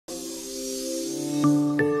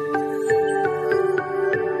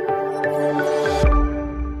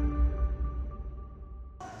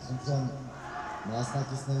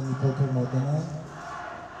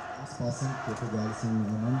գալիս են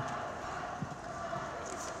միանում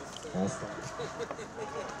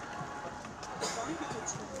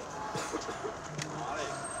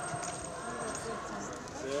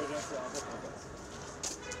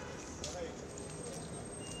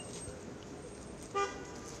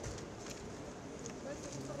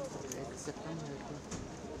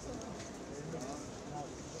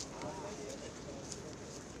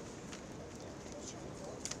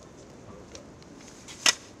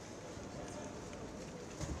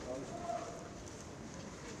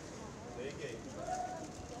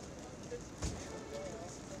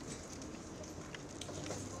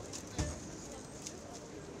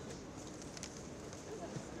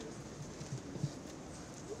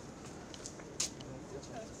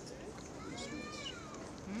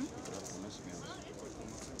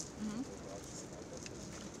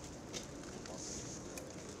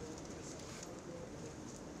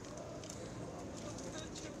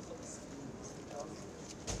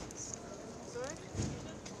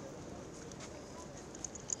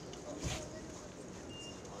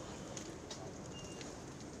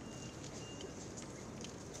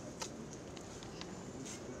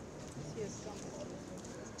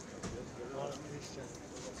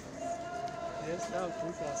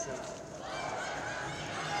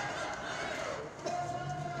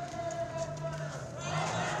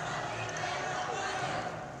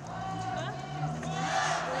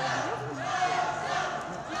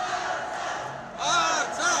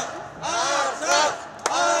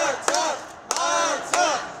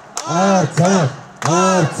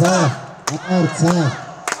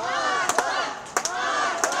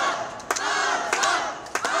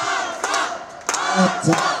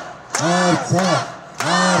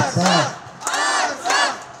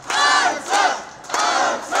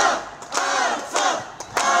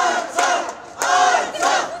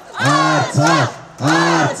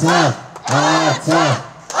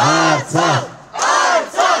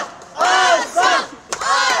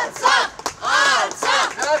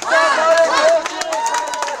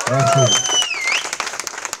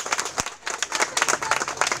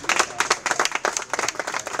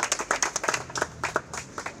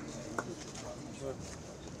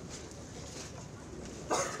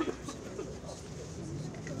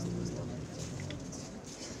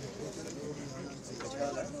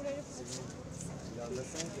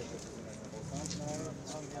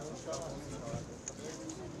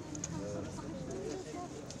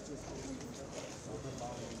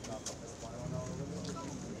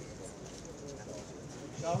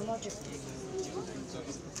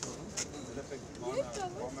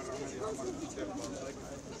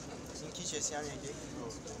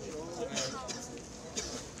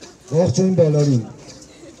Ողջույն բոլորին։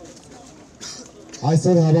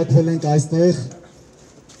 Այսօր հավաքվել ենք այստեղ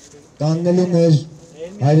կանգնելու մեր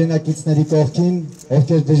հայրենակիցների կողքին,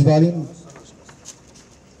 ովքեր դժվարին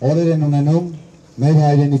օրեր են ունենում մեր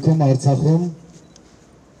հայրենիքում Արցախում։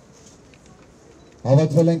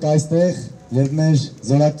 Հավաքվել ենք այստեղ եւ մեր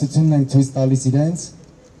զորակցությունն ենք ցույց տալիս իրենց։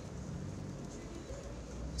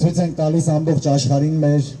 Ցույց ենք տալիս ամբողջ աշխարհին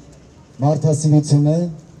մեր մարդասիրությունը,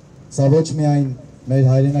 սա ոչ միայն մեր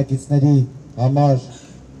հայրենակիցների համար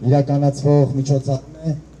իրականացվող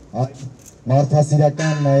միջոցառում է, այլ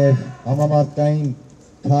մարդասիրական նաև համամարտկային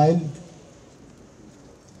քայլ,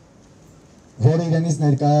 որը իրենից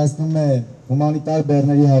ներկայացնում է հումանիտար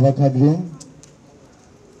բեռների հավաքագրում։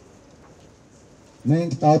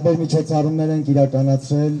 Մենք տարբեր միջոցառումներ ենք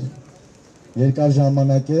իրականացրել երկար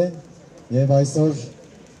ժամանակ է եւ այսօր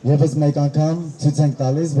եւս մեկ անգամ ցույց ենք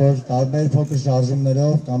տալիս, որ տարբեր փոքր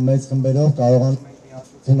շարժումներով կամ մեծ խմբերով կարողանում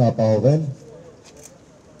ենք ապահովել։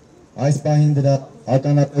 Այս պահին դրա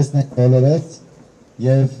ականատեսն ենք բոլորս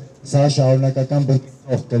եւ սա շարունակական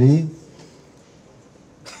բրդող կրի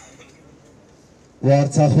ու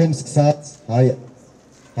Արցախում սկսած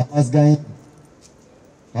համազգային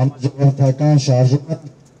համաժողովրդական շարժումը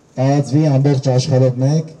տարածվի ամբողջ աշխարհով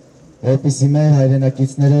մեկ, որպեսզի մեր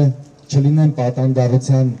հայրենակիցները չլինեն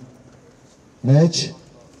պատանդառության մեջ,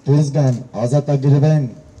 դուրս գան, ազատագրվեն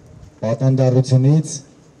պատանդառությունից,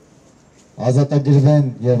 ազատագրվեն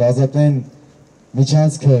եւ ազատեն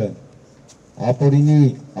միջանցքը ապօրինի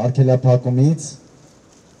արգելափակումից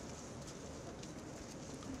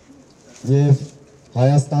եւ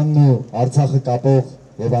Հայաստանն ու Արցախը կապող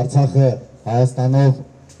եւ Արցախը Հայաստանով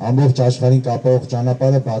ամբողջ աշխարհին կապող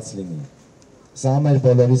ճանապարհը բաց լինի։ Սա մեր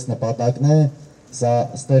բոլորիս նպատակն է, սա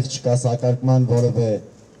ստեղ չկա սակարկման որևէ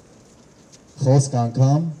խոսք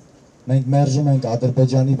անգամ, մենք մերժում ենք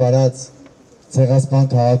Ադրբեջանի վարած ցեղասպան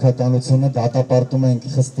քաղաքականությունը, դատապարտում ենք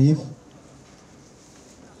խստիվ։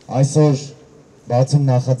 Այսօր բացում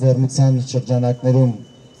նախաձեռնության շրջանակներում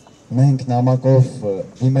մենք նամակով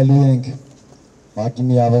դիմելու ենք ՄԱԿ-ի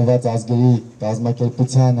միավորված ազգերի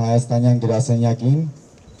կազմակերպության հայաստանյան գրասենյակին,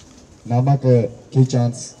 նամակը քիչ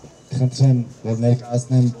անց կխնդրեմ, որ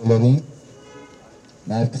ներկայացնեմ բոլորին,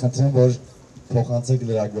 նաև կխնդրեմ, որ փոխանցեք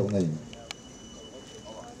լրագրողներին։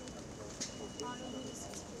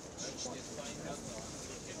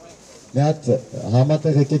 Մի հատ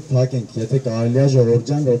համատեղ եկեք թակենք, եթե կարելի է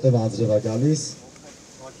ժողովուրդ ջան, որտեղ անձրև է գալիս,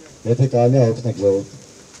 եթե կարելի է օգնեք ժողովուրդ։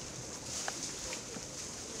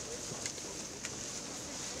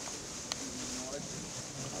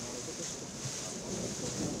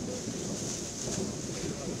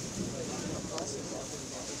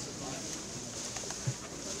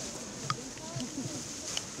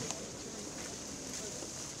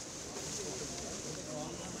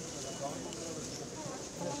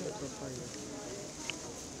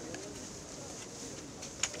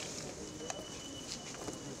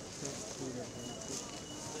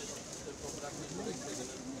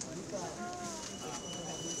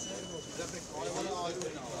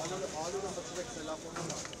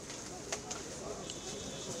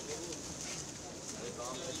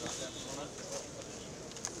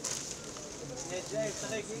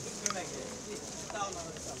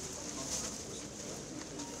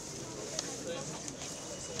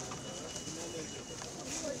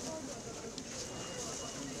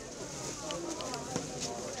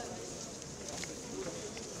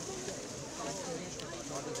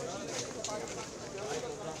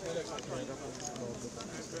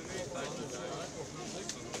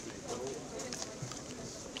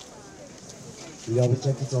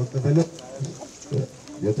 Իրավիճակից օգտվելով,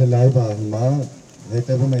 եթե լայվ է հիմա,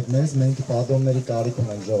 հետևում եք մեզ, մենք պատոնների կարիք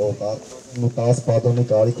ունենք ժողովուրդ, 10 պատոնի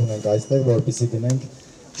կարիք ունենք այստեղ, որպեսզի դնենք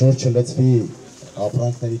ջուր չլցվի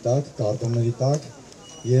ապրանքների տակ, կարտոնների տակ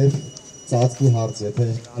եւ ծածկի հարց, եթե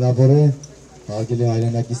հնարավոր է, հարգելի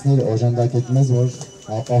հայրենակիցներ, օժանդակեք մեզ, որ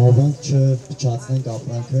ապահովենք չփչացնենք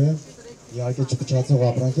ապրանքը, իհարկե չփչացող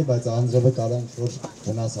ապրանքի, բայց անձրևը կարող է ինչ-որ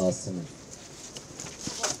վնաս հասցնի։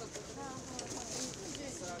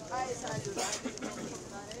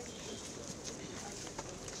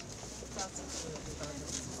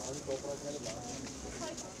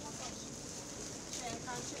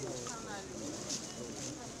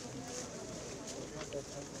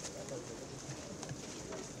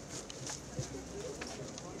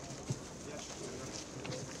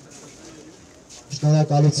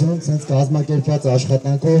 Շնորհակալություն, ցենց կազմակերպված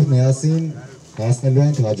աշխատանքով միասին հասնելու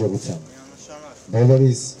ենք հաջողության։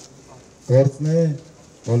 Բոլորիս գործն է,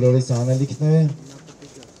 բոլորիս անելիքն է։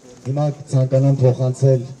 Հիմա ցանկանամ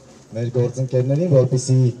փոխանցել մեր գործընկերներին,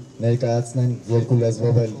 որպեսզի ներկայացնեն երկու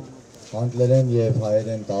լեզվով էլ անգլերեն եւ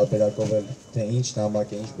հայերեն տարբերակով էլ թե ինչ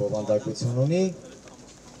նամակ է, ինչ բովանդակություն ունի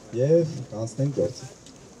եւ կանցնենք գործը։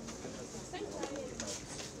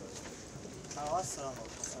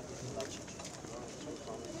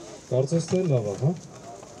 Կարծես թե լավ է, հա։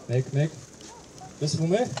 Մեկ-մեկ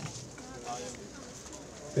լսվում է։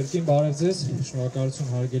 Կրկին բարև ձեզ,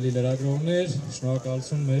 շնորհակալություն հարգելի լրագրողներ,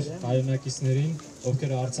 շնորհակալություն մեր հայրենակիցներին,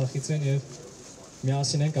 ովքեր Արցախից են եւ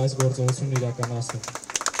միասին ենք այս գործողությունն իրականացնում։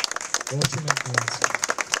 Ողջունում ենք նրանց։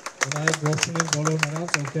 Նաև ողջունում ենք բոլոր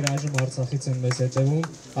նրանց, ովքեր այժմ Արցախից են մեզ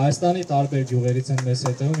հետևում, Հայաստանի տարբեր գյուղերից են մեզ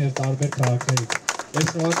հետևում եւ տարբեր քաղաքներից։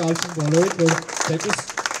 Եվ շնորհակալություն բոլորին, որ թեկուզ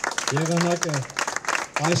եղանակը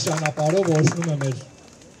այս ճանապարհով օժնում է մեր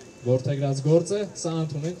որդեգրած գործը, սա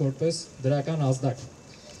ընդունենք որպես դրական ազդակ։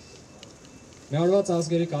 Միավորված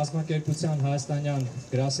ազգերի կազմակերպության հայաստանյան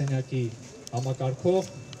գրասենյակի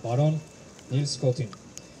համակարգող պարոն Նիլ Սքոթին։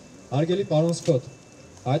 Հարգելի պարոն Սքոթ,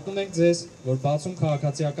 հայտնում ենք ձեզ, որ բացում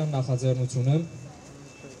քաղաքացիական նախաձեռնությունը,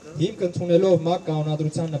 հիմք ընդունելով ՄԱԿ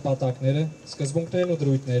կանոնադրության նպատակները, սկզբունքներն ու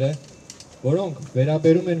դրույթները, որոնք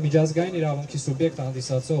վերաբերում են միջազգային իրավունքի սուբյեկտ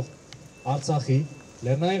հանդիսացող Արցախի,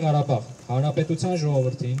 Լեռնային Ղարաբաղ Հանրապետության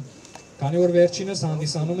ժողովրդին, քանի որ վերջինս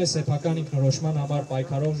հանդիսանում է սեփական ինքնորոշման համար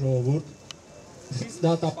պայքարող ժողովուրդ, խիստ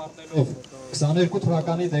դատապարտելով 22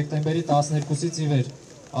 թվականի դեկտեմբերի 12-ից ի վեր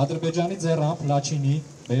Ադրբեջանի ձեռամբ Լաչինի,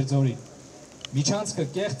 Բերձորի միջանցքը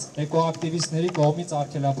կեղծ էկոակտիվիստների կողմից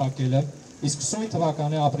արգելափակելը, իսկ սույն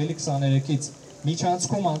թվականի ապրիլի 23-ից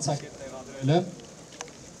միջանցքում անցակետ տեղադրելը,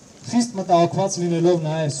 խիստ մտահոգված լինելով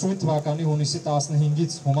նաև սույն թվականի հունիսի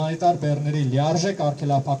 15-ից հումանիտար բեռների լիարժեք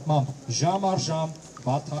արգելափակմամբ ժամ առ ժամ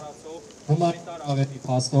վատթարացող հումանիտար աղետի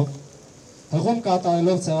փաստով, հղում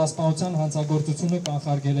կատարելով ցեղասպանության հանցագործությունը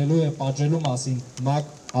կանխարգելելու եւ պատժելու մասին ՄԱԿ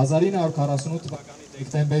 1948 թվականի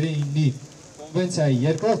դեկտեմբերի 9-ի կոնվենցիայի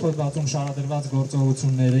երկրորդ հոդվածում շարադրված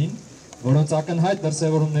գործողություններին, որոնց ակնհայտ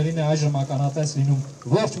դրսևորումներին է այժմ ականատես լինում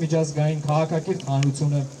ողջ միջազգային քաղաքակիրթ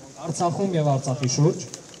հանրությունը Արցախում եւ Արցախի շուրջ,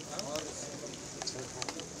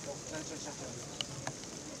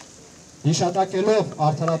 Հիշատակելով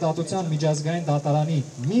Արդարադատության միջազգային դատարանի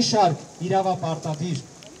մի շարք իրավապարտադիր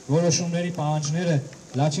որոշումների պահանջները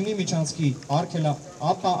Լաչինի միջանցքի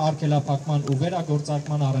արգելափակման ու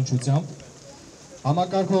վերագործարկման առնչությամբ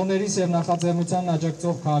համակարգողներիս և նախաձեռնությանն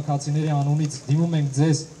աջակցող քաղաքացիների անունից դիմում ենք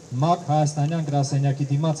ձեզ ՄԱԿ հայաստանյան գրասենյակի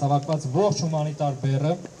դիմաց հավաքված ողջ հումանիտար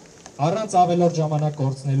բեռը առանց ավելորդ ժամանակ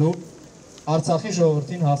կորցնելու Արցախի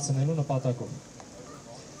ժողովրդին հասցնելու նպատակով։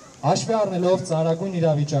 Հաշվի առնելով ծանրագույն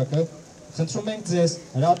իրավիճակը, խնդրում ենք ձեզ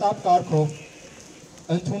հրատապ կարգով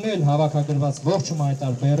ընդունել հավաքագրված ողջ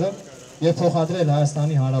հումանիտար բեռը և փոխադրել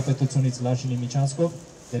Հայաստանի Հանրապետությունից Լաչինի միջանցքով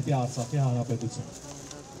դեպի Արցախի Հանրապետություն։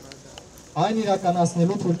 Այն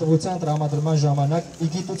իրականացնելու թույլտվության տրամադրման ժամանակ ի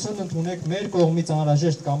գիտություն ընդունեք մեր կողմից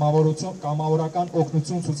անհրաժեշտ կամավորական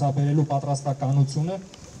օգնություն ցուցաբերելու պատրաստականությունը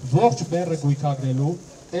ողջ բեռը գույքագրելու,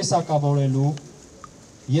 տեսակավորելու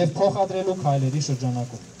և փոխադրելու քայլերի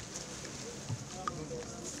շրջանակում։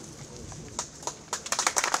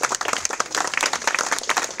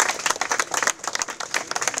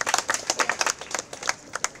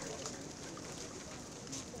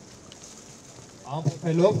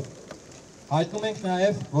 Ամփոփելով, հայտնում ենք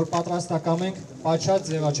նաև, որ պատրաստակամ ենք պատշաճ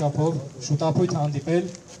ձևաչափով շուտապույտ հանդիպել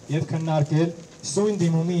և քննարկել սույն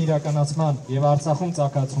դիմումի իրականացման և Արցախում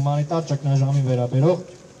ծագած հումանիտար ճգնաժամին վերաբերող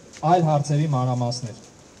այլ հարցերի մանրամասներ։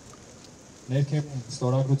 Ներքևում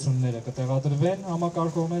ստորագրությունները կտեղադրվեն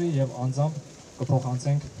համակարգողների և անձամբ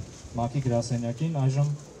կփոխանցենք ՄԱԿ-ի գրասենյակին, այժմ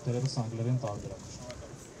դեռևս անգլերեն տարբերակ։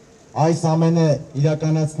 Այս ամենը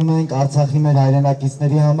իրականացնում ենք Արցախի մեր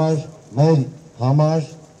հայրենակիցների համար, մեր համար,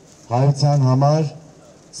 հայության համար,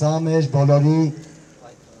 սա մեր բոլորի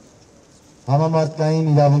համամարտկային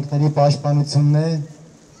իրավունքների պաշտպանությունն է,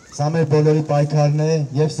 սա մեր բոլորի պայքարն է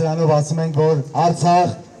և սրանով ասում ենք, որ Արցախ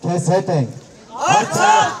քեզ հետ ենք,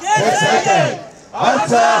 Արցախ քեզ հետ ենք,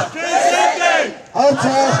 Արցախ քեզ հետ ենք,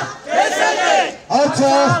 Արցախ քեզ հետ ենք,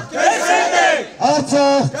 Արցախ քեզ հետ ենք,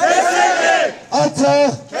 Արցախ քեզ հետ ենք,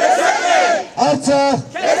 Արցախ քեզ հետ ենք, Արցախ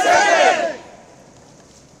քեզ հետ ենք։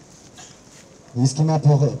 Իսկ հիմա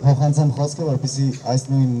փոխանցեմ խոսքը, որպեսզի այս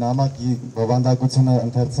նույն նամակի բովանդակությունը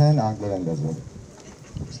ընթերցեն անգլերեն լեզվով։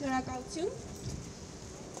 Շնորհակալություն։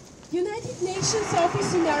 United Nations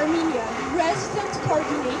Office in Armenia, Resident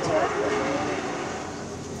Coordinator.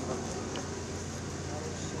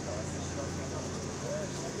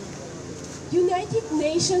 United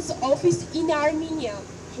Nations Office in Armenia,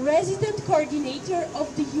 Resident Coordinator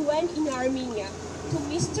of the UN in Armenia, to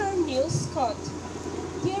Mr. Nil Skhot.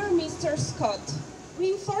 Dear Mr. Scott,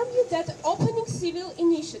 we inform you that opening civil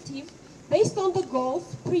initiative based on the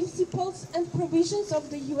goals, principles and provisions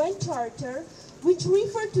of the UN Charter, which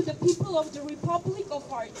refer to the people of the Republic of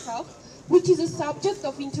Artsakh, which is a subject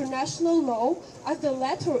of international law, as the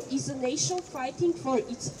latter is a nation fighting for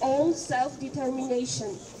its own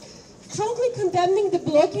self-determination. Strongly condemning the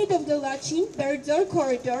blockade of the Lachin-Berdzor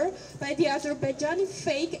corridor by the Azerbaijani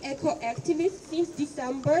fake eco-activists since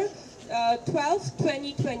December 12,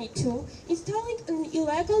 2022, installing an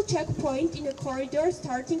illegal checkpoint in a corridor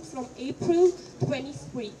starting from April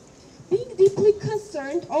 23. Being deeply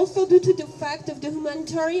concerned also due to the fact of the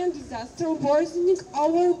humanitarian disaster worsening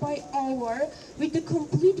hour by hour with the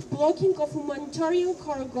complete blocking of humanitarian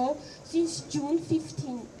cargo since June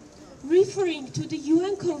 15. Referring to the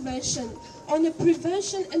UN Convention on the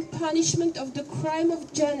Prevention and Punishment of the Crime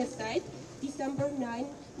of Genocide, December 9,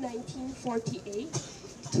 1948,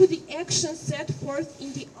 to the actions set forth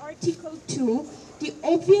in the Article 2, the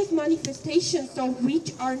obvious manifestations of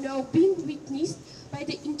which are now being witnessed by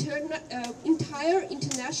the entire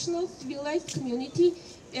international civilized community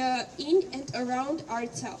in and around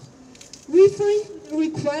Artsakh. Referring to the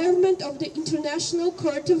requirement of the International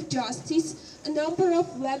Court of Justice, a number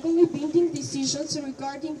of legally binding decisions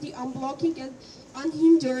regarding the unblocking and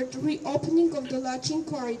unhindered reopening of the Lachin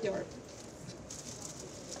corridor.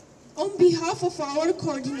 On behalf of our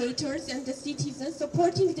coordinators and the citizens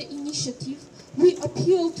supporting the initiative, we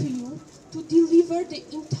appeal to you to deliver the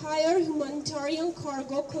entire humanitarian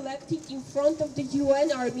cargo collected in front of the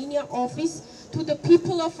UN Armenia office to the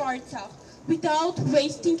people of Artsakh without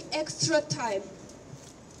wasting extra time.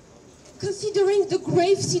 Considering the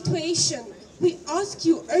grave situation, we ask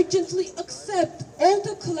you urgently accept all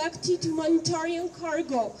the collected humanitarian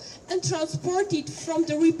cargo and transport it from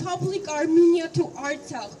the Republic Armenia to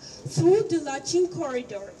Artsakh through the Lachin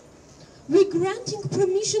corridor. We granting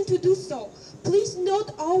permission to do so. Please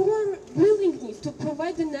note our willingness to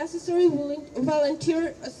provide the necessary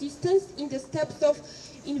volunteer assistance in the steps of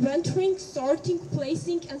inventorying, sorting,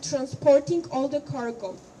 placing and transporting all the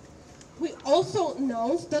cargo. We also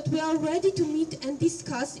announce that we are ready to meet and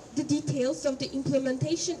discuss the details of the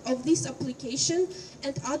implementation of this application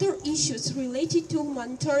and other issues related to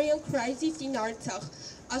humanitarian crisis in Artsakh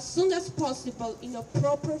as soon as possible in a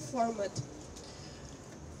proper format.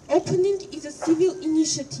 Opening is a civil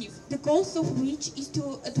initiative, the goals of which is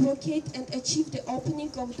to advocate and achieve the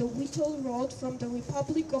opening of the vital road from the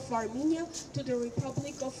Republic of Armenia to the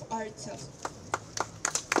Republic of Artsakh.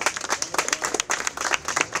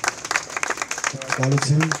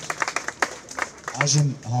 Շնորհակալություն։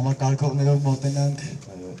 Այժմ համակարգողներով մոտենանք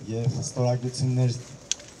եւ ստորագրություններ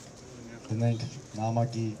դնենք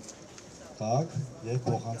նամակի տակ եւ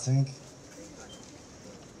փոխանցենք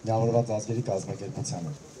միավորված ազգերի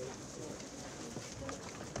կազմակերպությանը։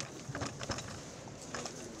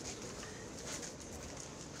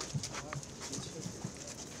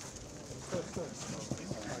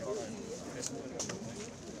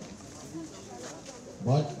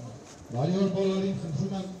 Բարի օր բոլորին,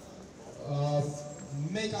 խնդրում եմ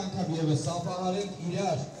մեկ անգամ ևս սապահարենք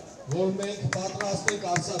իրար, որ մենք պատրաստենք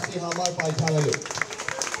Արցախի համար պայքարելու։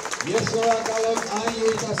 Ես շնորհակալ եմ այն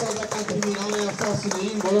երիտասարդական թիմին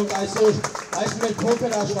ամենասարսիներին, որոնք այսօր այս մեր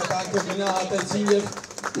փոքր աշխատանքը գնահատեցին եւ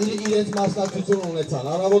իրենց մասնակցություն ունեցան։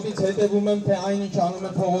 Առավոտից հետևում եմ, թե այն ինչ անում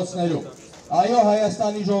են փողոցներում։ Այո,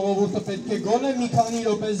 Հայաստանի ժողովուրդը պետք է գոնե մի քանի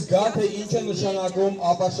րոպե զգա, թե ինչ է նշանակում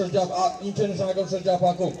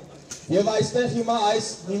շրջափակում։ Եվ այստեղ հիմա այս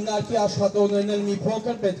հիմնարկի աշխատողներն էլ մի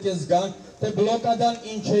փոքր պետք է զգան, թե բլոկադան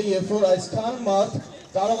ինչ է, երբ որ այսքան մարդ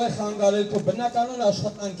կարող է խանգարել քո բնականon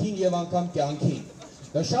աշխատանքին եւ անգամ կյանքին։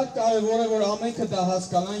 Դա շատ կարեւոր է, որ ամենքը դա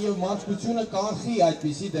հասկանան եւ մարդկությունը կանխի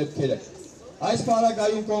այդպիսի դեպքերը։ Այս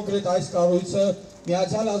պարագայում կոնկրետ այս կառույցը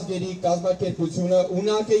Միացյալ Ազգերի կազմակերպությունը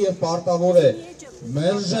ունակ է եւ պարտավոր է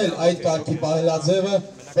մերժել այդ կարգի պահելաձևը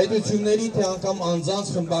պետությունների թե անգամ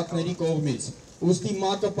անձանց խմբակների կողմից։ Ուստի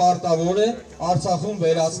ՄԱԿ-ը պարտավոր է Արցախում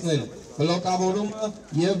վերացնել բլոկավորումը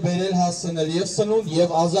եւ բերել հասցնել եւ սնունդ եւ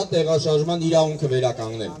ազատ տեղաշարժման իրավունքը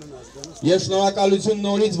վերականգնել։ Եվ շնորհակալություն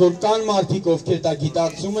նորից, որ կան մարդիկ, ովքեր դա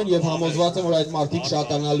գիտակցում են եւ համոզված են, որ այդ մարդիկ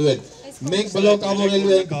շատանալու են։ Մենք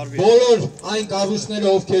բլոկավորելու ենք բոլոր այն կառույցները,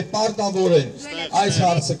 ովքեր պարտավոր են այս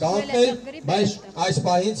հարցը կանխել, բայց այս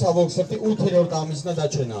պահին ցավոք սրտի 8-րդ ամիսն է դա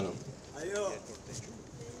չեն անում։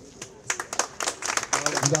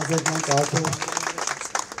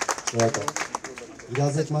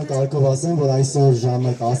 Իրազեկման կարգով ասեմ, որ այսօր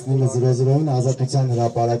ժամը 19:00-ին Ազատության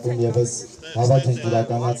հրապարակում եւս հավաք ենք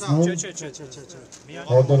իրականացնում։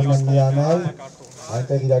 Հորդորում եմ միանալ,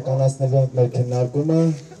 այնտեղ իրականացնելու ենք մեր քննարկումը։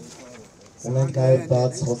 Ունենք նաև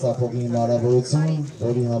բաց խոսափողի հնարավորություն,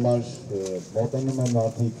 որի համար մոտենում են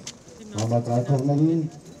մարդիկ համակարգողներին,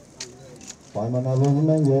 պայմանավորվում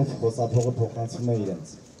են եւ խոսափողը փոխանցում է իրենց։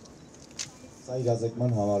 Սա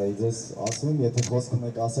իրազեկման համար է ձեզ ասում, եթե խոսք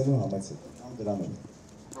ունեք ասելու համեցեք, կամ դրանում։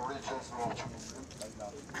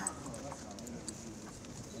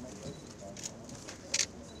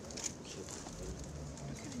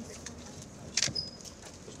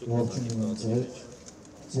 Ողջույն,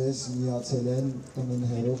 ձեզ միացել են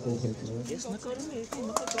տնօրեններով կողքերով։ Ես նկարում եմ,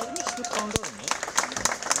 նկարում եմ, կանգառում է։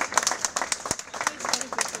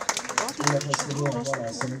 Ես համար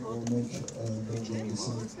ասեմ, որ մենք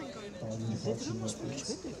ներգործում տանի խաչինից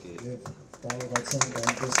եւ կարողացանք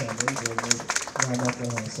այնպես անել, որ մեր նամակը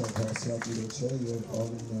հասավ հասարակությանը եւ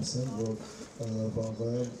ավելին ասեմ, որ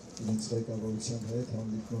վաղը ինձ ղեկավարության հետ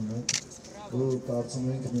հանդիպում ենք, որ կարծում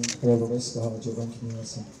ենք մենք բոլորս կհաջողենք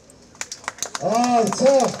միասին։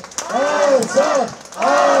 Արցախ! Արցախ!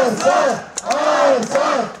 Արցախ!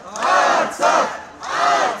 Արցախ! Արցախ!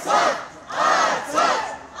 Արցախ!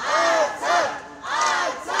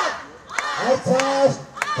 Artsakh,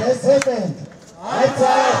 քեզ հետ ենք։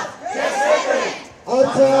 Artsakh, քեզ հետ ենք։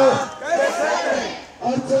 Artsakh, քեզ հետ ենք։ Artsakh,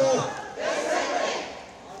 քեզ հետ ենք։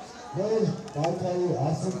 Մեր բարքայի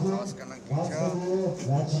ասում բացելու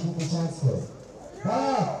լաչինի միջանցքը։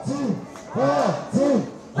 Բացում, բացում,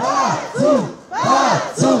 բացում,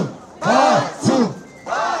 բացում, բացում,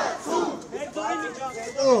 բացում։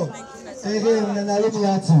 Տեղի ունենալու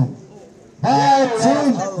միացում։ Բացում,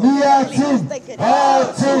 միացում,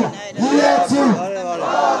 բացում, միացում,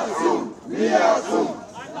 բացում, միացում։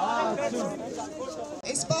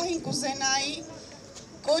 Այս պահին կուզենայի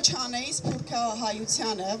կոչ անեի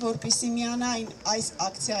սփյուռքահայությանը, որպեսզի միանային այս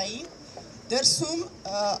ակցիային, դրսում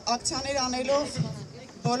ակցիաներ անելով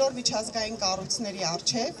բոլոր միջազգային կառույցների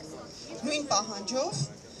առջև, նույն պահանջով,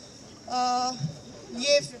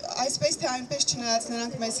 եւ այսպես թե այնպես չնայած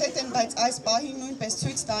նրանք մեզ հետ են, բայց այս պահին նույնպես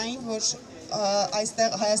ցույց տային, որ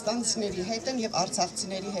այստեղ հայաստանցիների հետ են եւ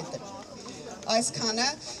արցախցիների հետ են։ Այսքանը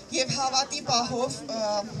եւ հավատի պահով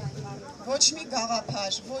ոչ մի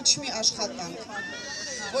գաղափար, ոչ մի աշխատանք,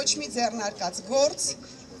 ոչ մի ձեռնարկած գործ,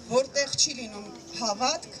 որտեղ չի լինում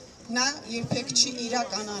հավատք, նա երբեք չի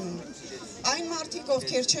իրականանում։ Այն մարդիկ,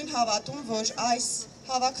 ովքեր չեն հավատում, որ այս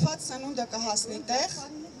հավաքված սնունդը կհասնի տեղ,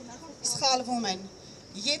 սխալվում են։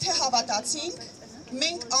 Եթե հավատացինք,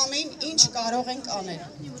 մենք ամեն ինչ կարող ենք անել։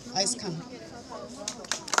 Այսքան։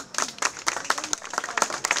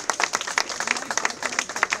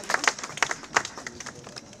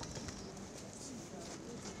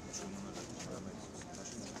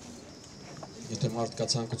 Եթե մարդկա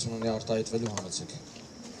ցանկություն ունի արտահայտվելու հանեցեք։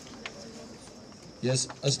 Ես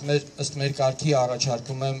ըստ մեր կարգի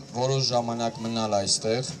առաջարկում եմ որոշ ժամանակ մնալ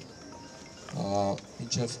այստեղ,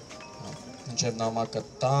 մինչև նամակը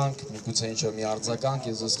տանք, միգուցե ինչ-որ մի արձագանք,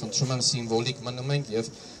 ես ես խնդրում եմ սիմվոլիկ մնում ենք եւ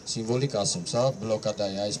սիմվոլիկ ասեմ, սա բլոկադա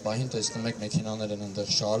է, այս պահին տեսնում եք մեքենաներ են այնտեղ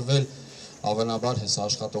շարվել, ավանաբար հես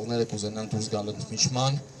աշխատողները կուզենան դուրս գալ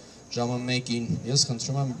ընդմիջման, ժամը 1-ին, ես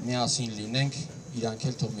խնդրում եմ միասին լինենք, իրանք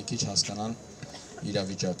էլ թող մի քիչ հասկանան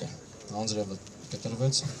իրավիճակը։ Անձրևը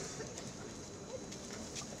կտրվեց։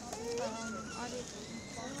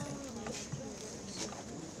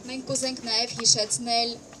 Մենք կուզենք նաև հիշեցնել,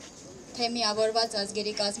 թե միավորված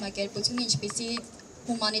ազգերի կազմակերպությունը ինչպիսի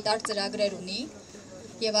հումանիտար ծրագրեր ունի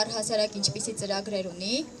եւ առհասարակ ինչպիսի ծրագրեր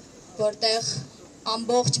ունի, որտեղ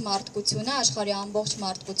ամբողջ մարդկությունը, աշխարհի ամբողջ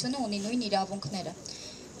մարդկությունը ունի նույն իրավունքները։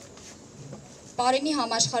 Պարենի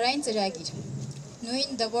համաշխարհային ծրագիր,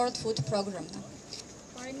 նույն The World Food Program-ն է։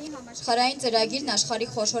 Պարենի համաշխարհային ծրագիրն աշխարհի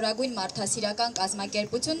խոշորագույն մարդասիրական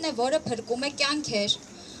կազմակերպությունն է, որը փրկում է կյանքեր։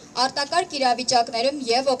 Արտակարգ իրավիճակներում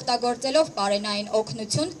եւ օգտագործելով պարենային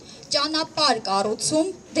օգնություն, ճանապարհ կառուցում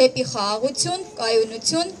դեպի խաղաղություն,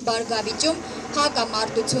 կայունություն, բարգավիճում,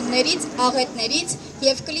 հակամարտություններից, աղետներից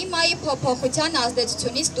եւ կլիմայի փոփոխության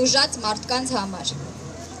ազդեցությունից տուժած մարդկանց համար։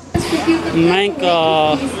 Մենք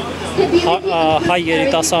հայ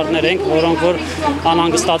երիտասարդներ ենք, որոնք որ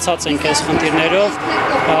անհանգստացած ենք այս խնդիրներով,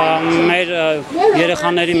 մեր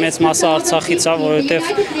երեխաների մեծ մասը Արցախից է,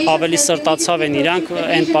 որովհետև ավելի սրտացավ են իրանք,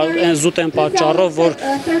 այն զուտ են պատճառով, որ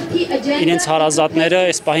իրենց հարազատները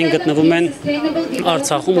այս պահին գտնվում են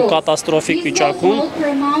Արցախում ու կատաստրոֆիկ վիճակում։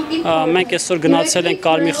 Մենք այսօր գնացել ենք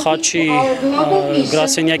Կարմիր խաչի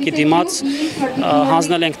գրասենյակի դիմաց,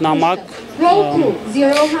 հանձնել ենք նամակ,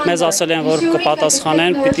 մեզ ասել են, որ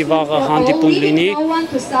կպատասխանեն, պիտի վաղը հանդիպում լինի,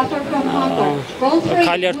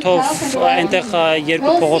 քայլերթով այնտեղ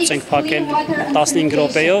երկու փողոց ենք փակել 15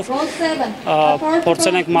 րոպեով,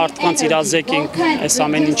 փորձել ենք մարդկանց իրազեկենք այս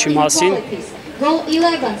ամեն ինչի մասին,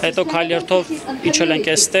 հետո քայլերթով իջել ենք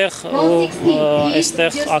այստեղ ու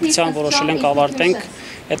այստեղ ակցիան որոշել ենք ավարտենք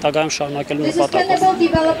հետագայում շարունակելու նպատակով։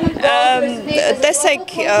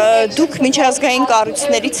 Տեսեք, դուք միջազգային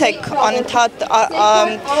կառույցներից եք անընդհատ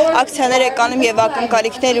ակցիաներ եք անում եւ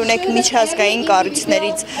ակնկալիքներ ունեք միջազգային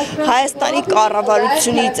կառույցներից, Հայաստանի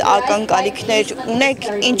կառավարությունից ակնկալիքներ ունեք,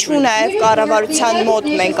 ինչու նաեւ կառավարության մոտ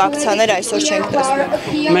մենք ակցիաներ այսօր չենք տեսնում։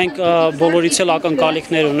 Մենք բոլորից էլ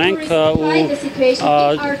ակնկալիքներ ունենք ու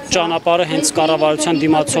ճանապարհը հենց կառավարության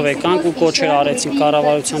դիմացով եկանք ու կոչեր արեցինք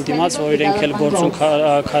կառավարության դիմաց, որ իրենք էլ գործուն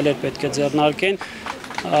քայլեր պետք է ձեռնարկեն,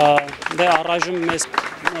 դե առայժմ մեզ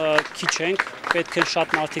քիչ ենք, պետք է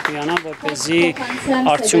շատ մարդիկ միանան, որպեսզի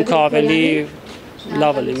արդյունքը ավելի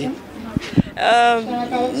լավը լինի։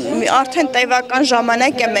 Արդեն տևական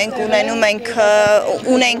ժամանակ է մենք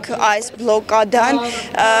ունենք այս բլոկադան,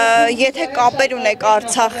 եթե կապեր ունեք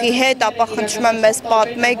Արցախի հետ, ապա խնդրում եմ մեզ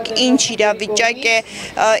պատմեք ինչ իրավիճակ է,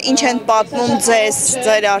 ինչ են պատմում ձեզ,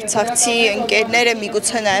 ձեր արցախցի ընկերները,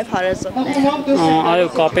 միգուցե նաև հարազատները։ Այո,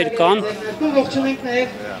 կապեր կան,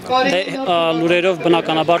 լուրերով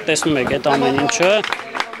բնականաբար տեսնում եք այդ ամեն ինչը,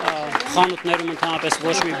 խանութներում ընդհանրապես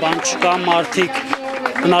ոչ մի բան չկա, մարդիկ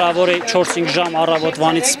հնարավոր է 4-5 ժամ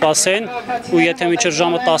առավոտվանից սպասեն ու եթե մինչև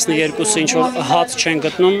ժամը 12-ը ինչ-որ հաց չեն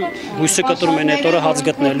գտնում, հույսը կտրում են այդ օրը հաց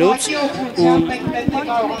գտնելուց ու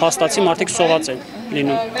փաստացի մարդիկ սոված են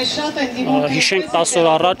լինում։ Հիշենք 10 օր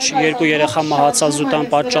առաջ երկու երեխա մահացած զուտան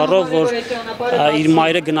պատճառով, որ իր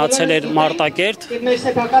մայրը գնացել էր Մարտակերտ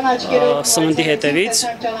սննդի հետևից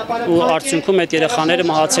ու արդյունքում այդ երեխաները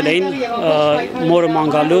մահացել էին մորը ման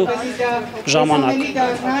գալու ժամանակ։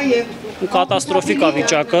 Կատաստրոֆիկ է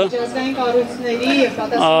վիճակը,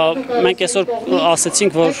 մենք այսօր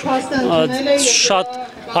ասեցինք, որ շատ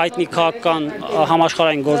հայտնի քաղաքական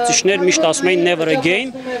համաշխարհային գործիչներ միշտ ասում էին never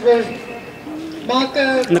again,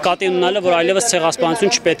 նկատի ունենալը, որ այլևս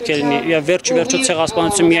ցեղասպանություն չպետք է լինի, եւ վերջի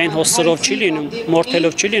ցեղասպանություն միայն հոսսրով չի լինում,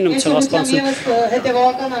 մորթելով չի լինում ցեղասպանություն,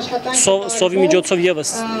 սովի միջոցով եւս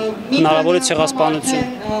հնարավոր է ցեղասպանություն։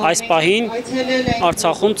 Այս պահին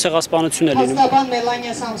Արցախում ցեղասպանություն է լինում։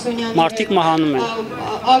 Մարդիկ մահանում են։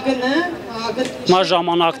 Մա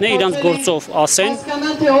ժամանակն է իրանց գործով ասեն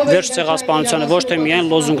վերջ ցեղասպանությանը, ոչ թե միայն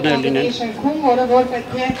լոզունգներ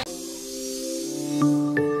լինեն։